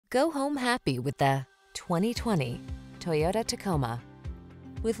Go home happy with the 2020 Toyota Tacoma.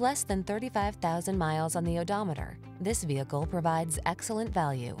 With less than 35,000 miles on the odometer, this vehicle provides excellent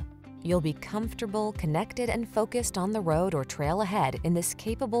value. You'll be comfortable, connected, and focused on the road or trail ahead in this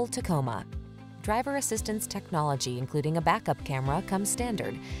capable Tacoma. Driver assistance technology, including a backup camera, comes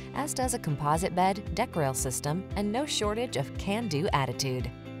standard, as does a composite bed, deck rail system, and no shortage of can-do attitude.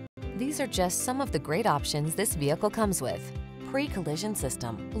 These are just some of the great options this vehicle comes with: pre-collision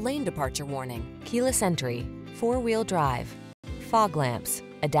system, lane departure warning, keyless entry, four-wheel drive, fog lamps,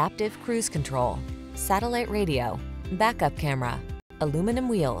 adaptive cruise control, satellite radio, backup camera, aluminum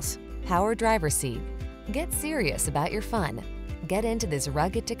wheels, power driver's seat. Get serious about your fun. Get into this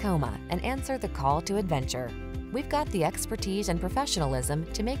rugged Tacoma and answer the call to adventure. We've got the expertise and professionalism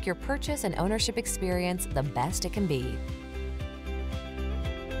to make your purchase and ownership experience the best it can be.